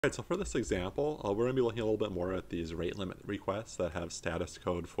Alright, so for this example, we're going to be looking a little bit more at these rate limit requests that have status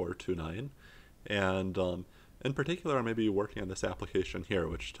code 429. And in particular, I'm going to be working on this application here,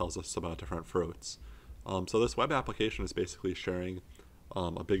 which tells us about different fruits. So this web application is basically sharing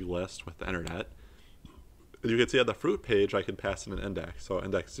a big list with the internet. And you can see at the fruit page, I can pass in an index. So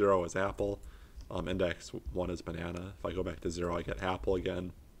index 0 is apple, index 1 is banana. If I go back to 0, I get apple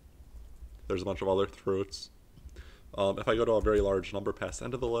again. There's a bunch of other fruits. If I go to a very large number past the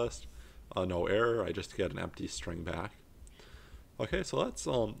end of the list, no error, I just get an empty string back. Okay, so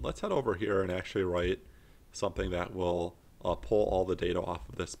let's head over here and actually write something that will pull all the data off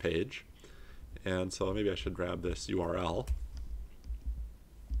of this page. And so maybe I should grab this URL.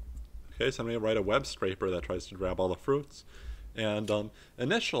 Okay, so I'm going to write a web scraper that tries to grab all the fruits. And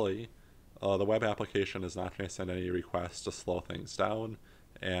initially, the web application is not going to send any requests to slow things down,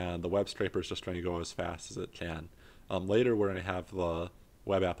 and the web scraper is just trying to go as fast as it can. Later, we're going to have the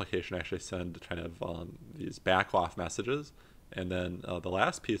web application actually send kind of these back-off messages, and then the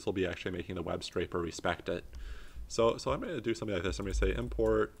last piece will be actually making the web scraper respect it. So I'm going to do something like this. I'm going to say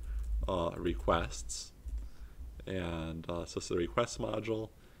import requests, and so this is the request module,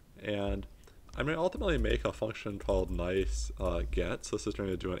 and I'm going to ultimately make a function called nice get. So this is going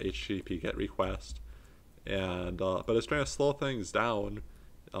to do an HTTP GET request, and but it's trying to slow things down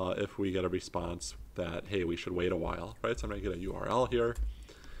if we get a response that, hey, we should wait a while, right? So I'm going to get a URL here,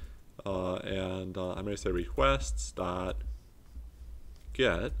 and I'm going to say requests dot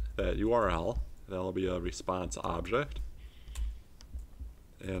get that URL. That'll be a response object,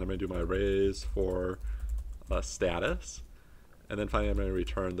 and I'm going to do my raise for status, and then finally I'm going to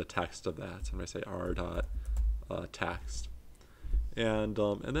return the text of that. So I'm going to say r dot text, and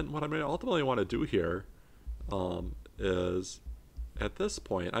then what I'm going to ultimately want to do here is, at this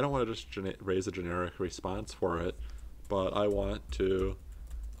point, I don't want to just raise a generic response for it, but I want to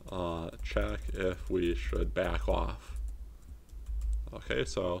check if we should back off. Okay,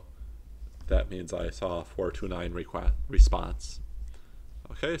 so that means I saw a 429 response.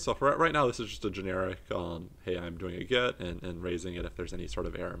 Okay, so for right now, this is just a generic, hey, I'm doing a get and raising it if there's any sort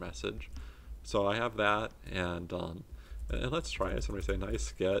of error message. So I have that, and let's try it. So I'm going to say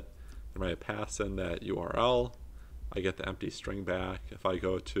nice get. I'm going to pass in that URL. I get the empty string back. If I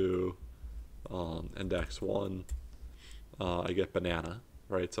go to index 1, I get banana,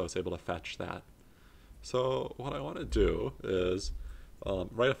 right? So it's able to fetch that. So what I want to do is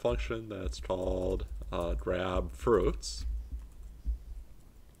write a function that's called grab fruits.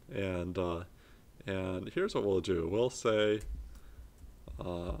 And here's what we'll do. We'll say,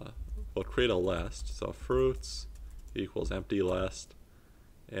 we'll create a list. So fruits equals empty list.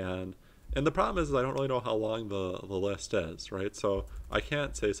 And the problem is I don't really know how long the list is, right? So I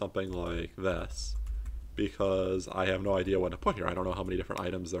can't say something like this because I have no idea what to put here. I don't know how many different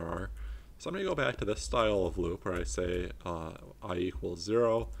items there are. So I'm going to go back to this style of loop where I say I equals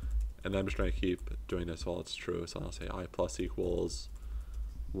 0, and then I'm just going to keep doing this while it's true. So I'll say I plus equals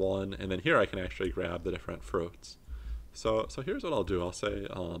 1, and then here I can actually grab the different fruits. So here's what I'll do. I'll say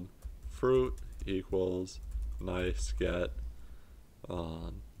fruit equals nice get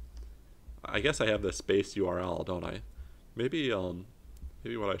I guess I have this base URL, don't I? Maybe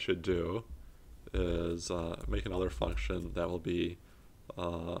what I should do is make another function that will be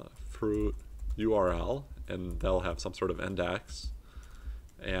fruit URL, and that'll have some sort of index.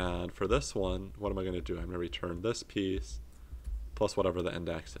 And for this one, what am I going to do? I'm going to return this piece plus whatever the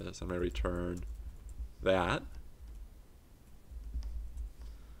index is. I'm going to return that.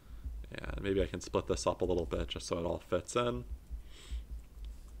 And maybe I can split this up a little bit just so it all fits in.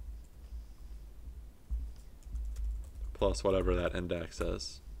 Plus whatever that index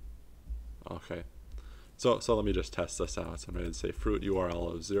is. Okay. So let me just test this out. So I'm going to say fruit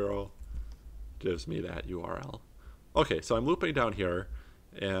URL of 0 gives me that URL. Okay, so I'm looping down here,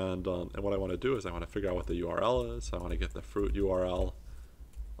 and what I want to do is I want to figure out what the URL is. I want to get the fruit URL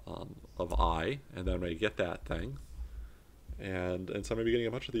of I, and then I'm going to get that thing. And so I'm going to be getting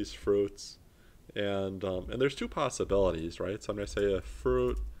a bunch of these fruits, and there's two possibilities, right? So I'm going to say if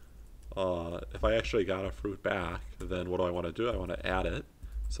fruit, if I actually got a fruit back, then what do I want to do? I want to add it.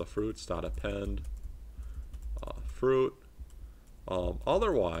 So fruits.append fruit.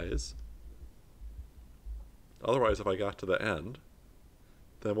 Otherwise, if I got to the end,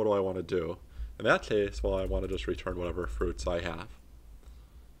 then what do I want to do? In that case, well, I want to just return whatever fruits I have.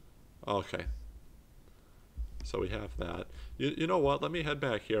 Okay. So we have that. You know what? Let me head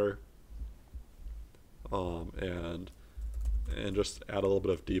back here and just add a little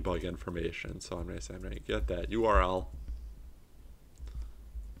bit of debug information. So I'm going to say I'm going to get that URL.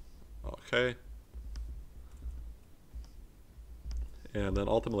 Okay. And then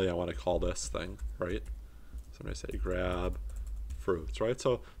ultimately I want to call this thing, right? So I'm going to say grab fruits, right?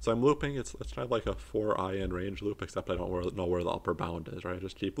 So I'm looping. It's kind of like a for I in range loop, except I don't know where the upper bound is, right? I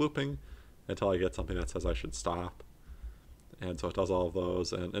just keep looping until I get something that says I should stop. And so it does all of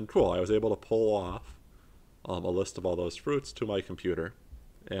those. And cool, I was able to pull off a list of all those fruits to my computer.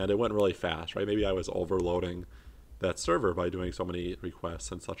 And it went really fast, right? Maybe I was overloading that server by doing so many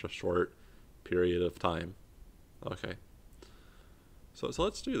requests in such a short period of time. Okay. So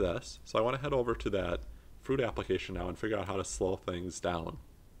let's do this. So I want to head over to that fruit application now and figure out how to slow things down.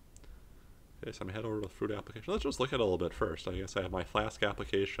 Okay, so I'm going to head over to the fruit application. Let's just look at it a little bit first. I guess I have my Flask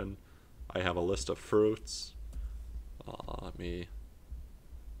application. I have a list of fruits. Let me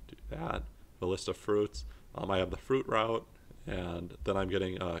do that. A list of fruits. I have the fruit route, and then I'm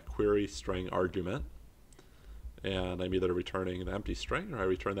getting a query string argument. And I'm either returning the empty string or I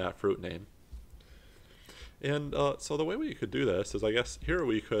return that fruit name. And so the way we could do this is, I guess here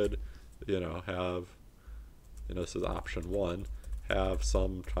we could, have, this is option 1, have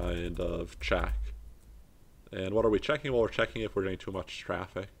some kind of check. And what are we checking? Well, we're checking if we're getting too much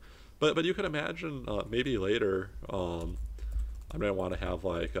traffic. But you could imagine maybe later I'm going to want to have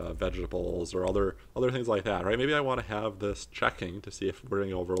like vegetables or other things like that, right? Maybe I want to have this checking to see if we're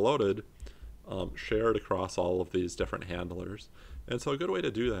getting overloaded shared across all of these different handlers. And so a good way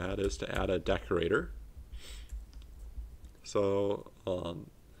to do that is to add a decorator. So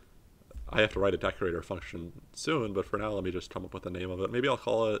I have to write a decorator function soon, but for now let me just come up with the name of it. Maybe I'll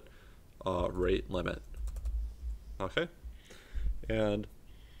call it rate limit. Okay? And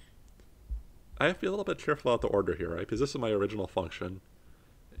I have to be a little bit careful about the order here, right? Because this is my original function.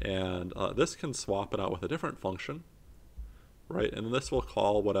 And this can swap it out with a different function, right? And then this will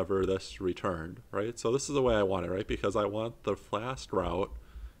call whatever this returned, right? So this is the way I want it, right? Because I want the Flask route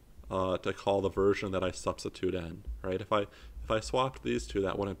to call the version that I substitute in, right? If I swapped these two,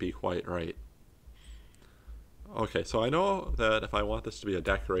 that wouldn't be quite right. Okay, so I know that if I want this to be a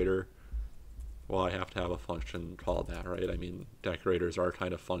decorator, well, I have to have a function called that, right? I mean, decorators are a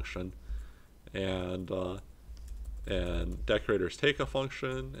kind of function, and decorators take a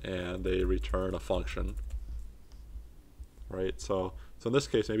function and they return a function, right? So in this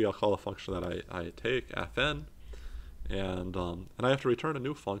case, maybe I'll call the function that I take fn. And I have to return a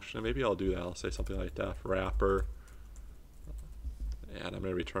new function, and maybe I'll do that. I'll say something like def wrapper, and I'm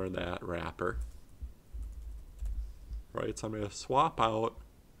going to return that wrapper. Right, so I'm going to swap out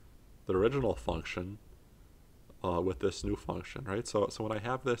the original function with this new function, right? So when I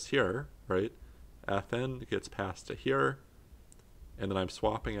have this here, right, fn gets passed to here, and then I'm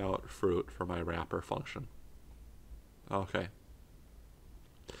swapping out fruit for my wrapper function. Okay.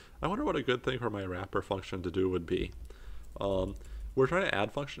 I wonder what a good thing for my wrapper function to do would be. We're trying to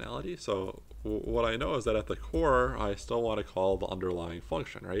add functionality, so what I know is that at the core, I still want to call the underlying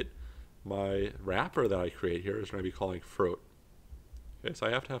function, right? My wrapper that I create here is going to be calling fruit. Okay, so I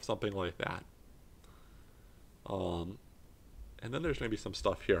have to have something like that. And then there's going to be some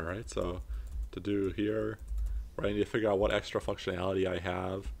stuff here, right? So to do here, right, I need to figure out what extra functionality I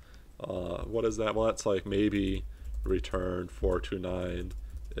have. What is that? Well, that's like maybe return 429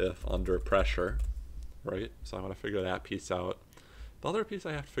 if under pressure. Right, so I want to figure that piece out. The other piece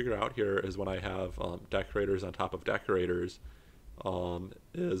I have to figure out here is when I have decorators on top of decorators,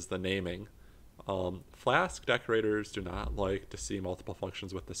 is the naming. Flask decorators do not like to see multiple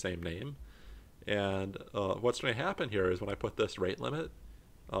functions with the same name. And what's going to happen here is when I put this rate limit,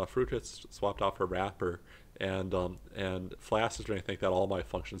 fruit gets swapped out for wrapper, and Flask is going to think that all my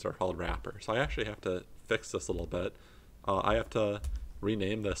functions are called wrapper. So I actually have to fix this a little bit. I have to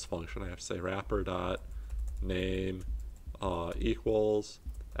rename this function. I have to say wrapper dot name equals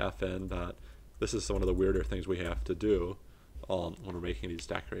fn dot. This is one of the weirder things we have to do when we're making these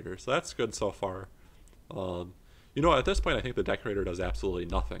decorators. So that's good so far. At this point, I think the decorator does absolutely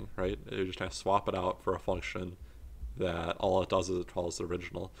nothing, right? You just kind of swap it out for a function that all it does is it calls the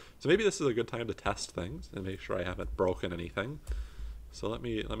original. So maybe this is a good time to test things and make sure I haven't broken anything. So let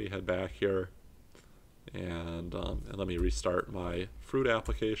me head back here. And let me restart my fruit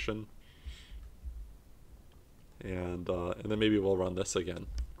application, and then maybe we'll run this again.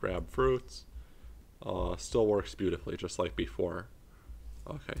 Grab fruits, still works beautifully, just like before.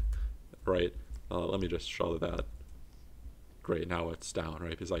 Okay, right. Let me just show that. Great, now it's down,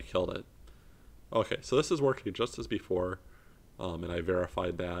 right? Because I killed it. Okay, so this is working just as before, and I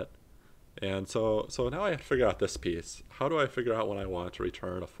verified that. And so now I have to figure out this piece. How do I figure out when I want to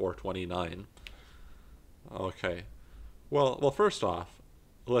return a 429? Okay, well, first off,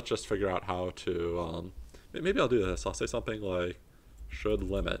 let's just figure out how to, maybe I'll do this. I'll say something like should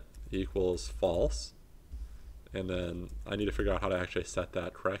limit equals false, and then I need to figure out how to actually set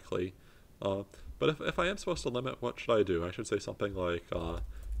that correctly. But if I am supposed to limit, what should I do? I should say something like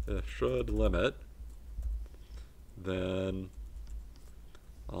if should limit, then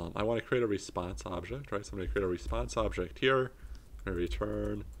I want to create a response object, right? So I'm going to create a response object here, and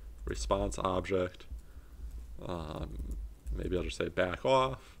return response object. Maybe I'll just say back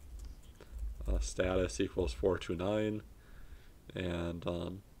off, status equals 429,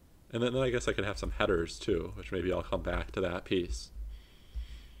 and then I guess I could have some headers too, which maybe I'll come back to that piece.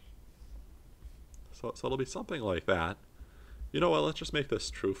 So it'll be something like that. You know what, let's just make this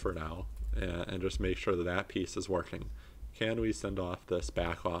true for now, and just make sure that that piece is working. Can we send off this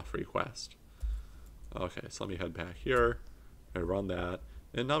back off request? Okay, so let me head back here, and run that,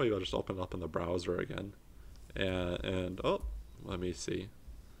 and now maybe I'll just open it up in the browser again. And oh, let me see.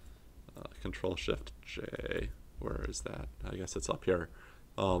 Control Shift J, where is that? I guess it's up here.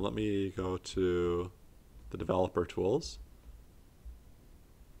 Let me go to the developer tools,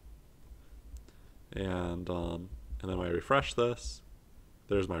 and then when I refresh this,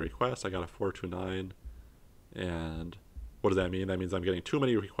 there's my request. I got a 429, and what does that mean? That means I'm getting too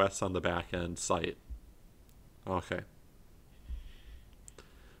many requests on the back-end site. Okay.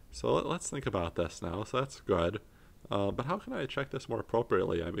 So let's think about this now. So that's good. But how can I check this more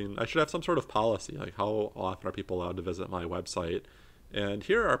appropriately? I mean, I should have some sort of policy, like how often are people allowed to visit my website? And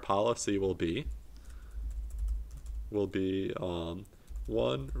here our policy will be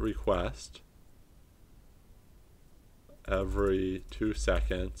one request every 2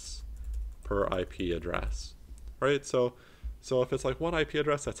 seconds per IP address, right? So if it's like one IP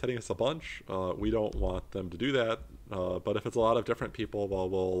address that's hitting us a bunch, we don't want them to do that. But if it's a lot of different people, well,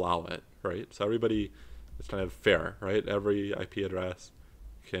 we'll allow it, right? So everybody, it's kind of fair, right? Every IP address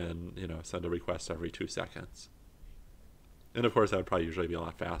can, send a request every 2 seconds. And of course, that would probably usually be a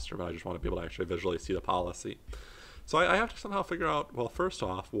lot faster, but I just want to be able to actually visually see the policy. So I have to somehow figure out, well, first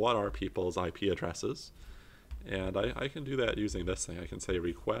off, what are people's IP addresses? And I can do that using this thing. I can say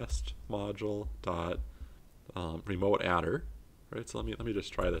request module dot remote adder, right? So let me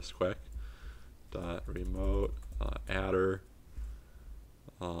just try this quick. Dot remote adder.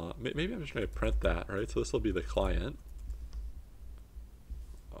 Maybe I'm just going to print that, right? So this will be the client.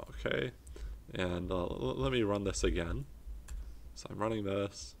 Okay, and let me run this again. So I'm running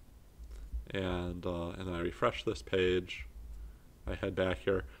this, and then I refresh this page. I head back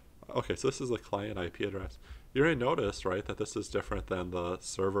here. Okay, so this is the client IP address. You already noticed, right, that this is different than the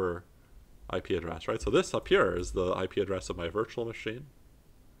server IP address, right? So this up here is the IP address of my virtual machine,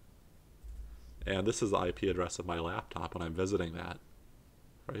 and this is the IP address of my laptop when I'm visiting that,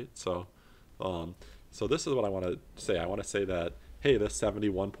 right? So this is what I want to say. I want to say that, hey, this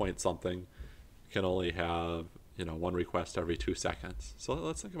 71 point something can only have, one request every 2 seconds. So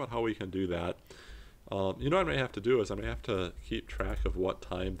let's think about how we can do that. What I may have to do is I may have to keep track of what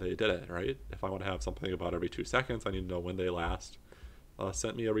time they did it, right? If I want to have something about every 2 seconds, I need to know when they last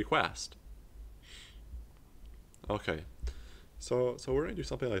sent me a request. Okay, so we're going to do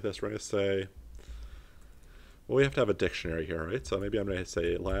something like this. We're going to say, well, we have to have a dictionary here, right? So maybe I'm going to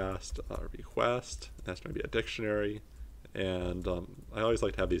say last request. That's going to be a dictionary. And I always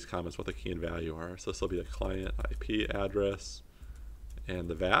like to have these comments what the key and value are. So this will be the client IP address, and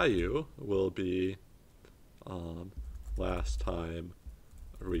the value will be last time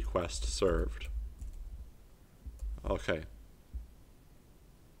request served. Okay,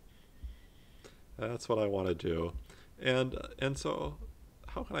 that's what I want to do. And so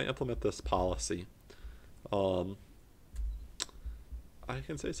how can I implement this policy? I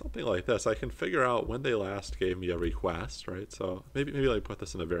can say something like this. I can figure out when they last gave me a request, right? So maybe let me put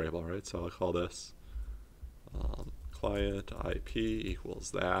this in a variable, right? So I'll call this client IP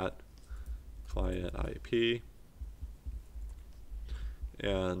equals that client IP,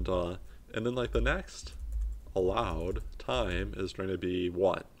 and then like the next allowed time is going to be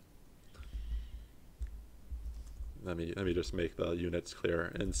what? Let me just make the units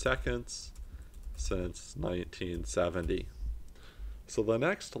clear. In seconds since 1970. So the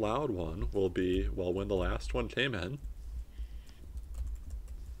next allowed one will be, well, when the last one came in,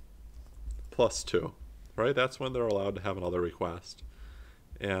 +2, right? That's when they're allowed to have another request.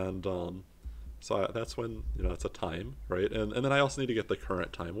 And so that's when, it's a time, right? And then I also need to get the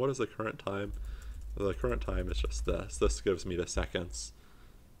current time. What is the current time? The current time is just this. This gives me the seconds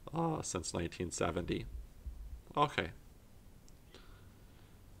since 1970. Okay.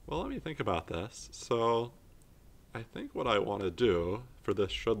 Well, let me think about this. So I think what I want to do for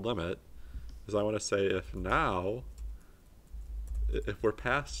this should limit is I want to say if we're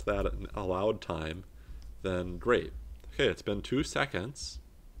past that allowed time, then great. Okay, it's been 2 seconds.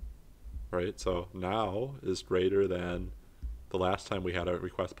 right? So now is greater than the last time we had a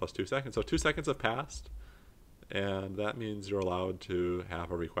request plus 2 seconds. So 2 seconds have passed, and that means you're allowed to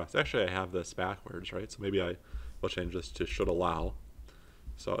have a request. Actually, I have this backwards, right? So maybe I will change this to should allow.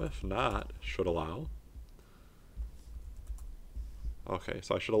 So if not, should allow. Okay,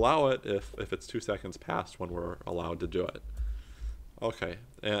 so I should allow it if it's 2 seconds past when we're allowed to do it. Okay,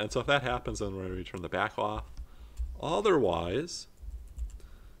 and so if that happens, then we're going to return the back off. Otherwise,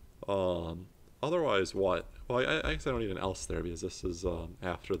 otherwise what? Well, I guess I don't need an else there because this is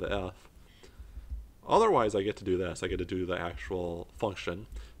after the if. Otherwise, I get to do this. I get to do the actual function.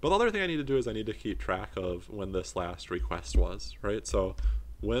 But the other thing I need to do is I need to keep track of when this last request was, right? So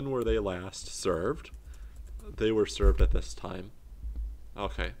when were they last served? They were served at this time.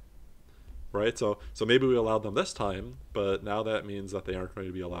 Okay. Right? So maybe we allowed them this time, but now that means that they aren't going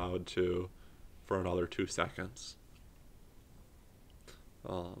to be allowed to for another 2 seconds.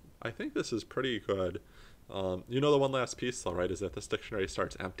 I think this is pretty good. You know, the one last piece though, right, is that this dictionary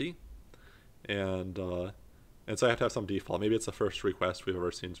starts empty. And so I have to have some default. Maybe it's the first request we've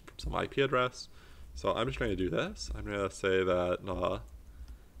ever seen from some IP address. So I'm just going to do this. I'm going to say that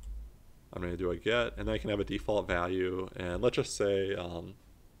I'm going to do a get, and then I can have a default value, and let's just say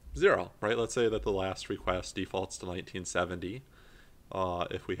 0, right? Let's say that the last request defaults to 1970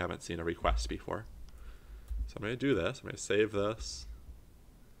 if we haven't seen a request before. So I'm going to do this. I'm going to save this.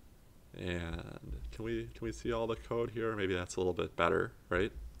 And can we see all the code here? Maybe that's a little bit better,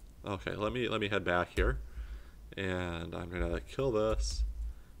 right? Okay, let me head back here, and I'm gonna kill this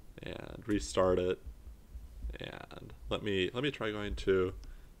and restart it, and let me try going to,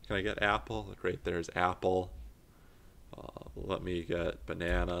 can I get apple? Great, there's apple. Let me get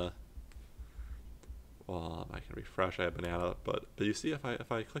banana. I can refresh. I have banana, but you see, if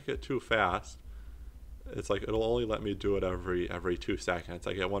I click it too fast, it's like it'll only let me do it every 2 seconds.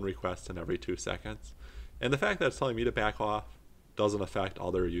 I get one request in every 2 seconds, and the fact that it's telling me to back off doesn't affect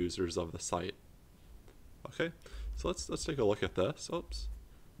other users of the site. Okay, so let's take a look at this. Oops,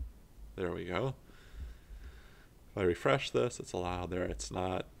 there we go. If I refresh this, it's allowed. There, it's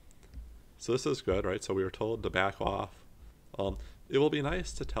not. So this is good, right? So we were told to back off. It will be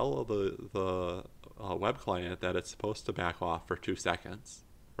nice to tell the web client that it's supposed to back off for 2 seconds,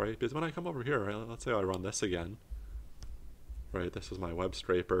 right? Because when I come over here, right, let's say I run this again, right? This is my web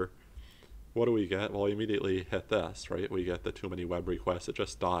scraper. What do we get? Well, we immediately hit this, right? We get the too many web requests. It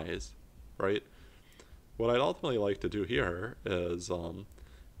just dies, right? What I'd ultimately like to do here is,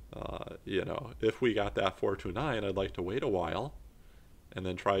 you know, if we got that 429, I'd like to wait a while and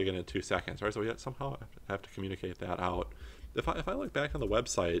then try again in 2 seconds, right? So we somehow have to communicate that out. If I look back on the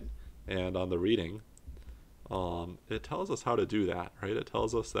website and on the reading, it tells us how to do that, right? It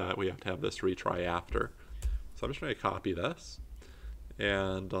tells us that we have to have this retry after. So I'm just going to copy this.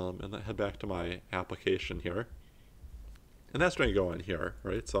 And then head back to my application here, and that's going to go in here,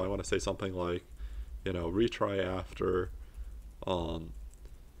 right? So I want to say something like, you know, retry after, you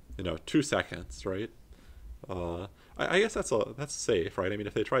know, 2 seconds, right? I guess that's safe, right? I mean,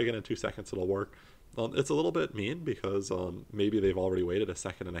 if they try again in 2 seconds, it'll work. It's a little bit mean because maybe they've already waited 1.5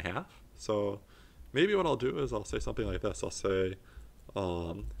 seconds. So maybe what I'll do is I'll say something like this. I'll say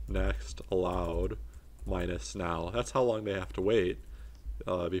next allowed minus now. That's how long they have to wait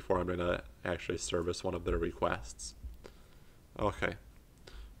before I'm going to actually service one of their requests. Okay,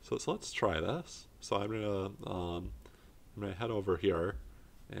 so let's try this. So I'm going to head over here,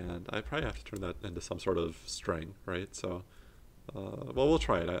 and I probably have to turn that into some sort of string, right? So, well, we'll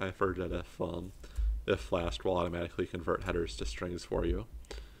try it. I forget if Flask will automatically convert headers to strings for you.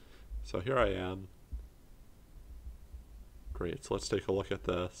 So here I am. Great. So let's take a look at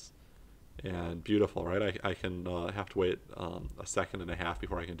this. And beautiful, right? I can have to wait 1.5 seconds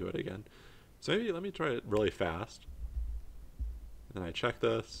before I can do it again. So maybe let me try it really fast. And then I check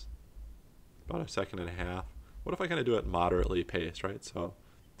this, about 1.5 seconds. What if I kind of do it moderately paced, right? So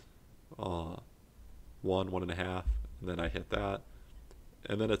 1.5, and then I hit that.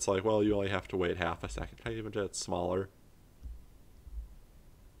 And then it's like, well, you only have to wait 0.5 seconds. Can I even do it smaller?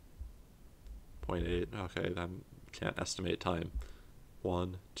 0.8, okay, then can't estimate time.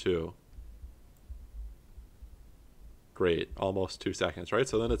 1, 2. Great, almost 2 seconds, right?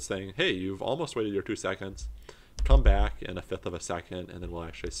 So then it's saying, hey, you've almost waited your 2 seconds. Come back in 1/5 second, and then we'll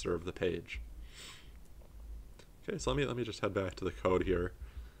actually serve the page. Okay, so let me just head back to the code here.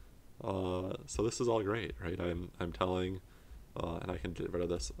 So this is all great, right? I'm telling, and I can get rid of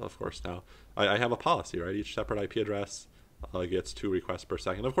this, of course, now. I have a policy, right? Each separate IP address gets 2 requests per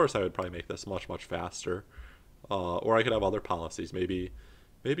second. Of course, I would probably make this much faster, or I could have other policies. Maybe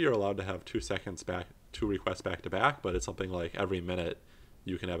you're allowed to have 2 requests back to back, but it's something like every minute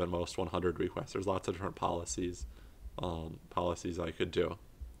you can have at most 100 requests. There's lots of different policies I could do.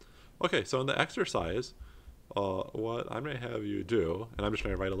 Okay, so in the exercise, what I'm going to have you do, and I'm just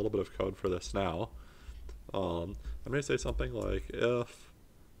going to write a little bit of code for this now. I'm going to say something like if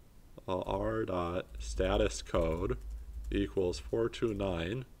r.statusCode equals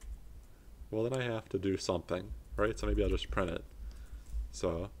 429, well, then I have to do something, right? So maybe I'll just print it.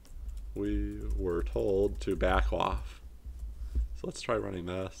 So we were told to back off. So let's try running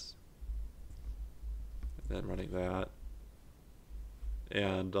this, and then running that.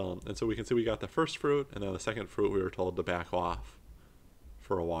 And so we can see we got the first fruit, and then the second fruit we were told to back off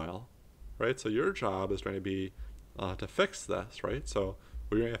for a while, right? So your job is going to be to fix this, right? So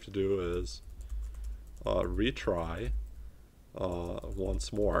what you're going to have to do is retry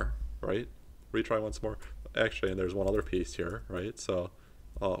once more, right? Retry once more. Actually, and there's one other piece here, right? So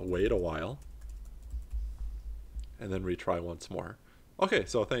wait a while, and then retry once more. Okay,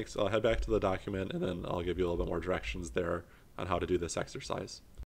 so thanks. I'll head back to the document, and then I'll give you a little bit more directions there on how to do this exercise.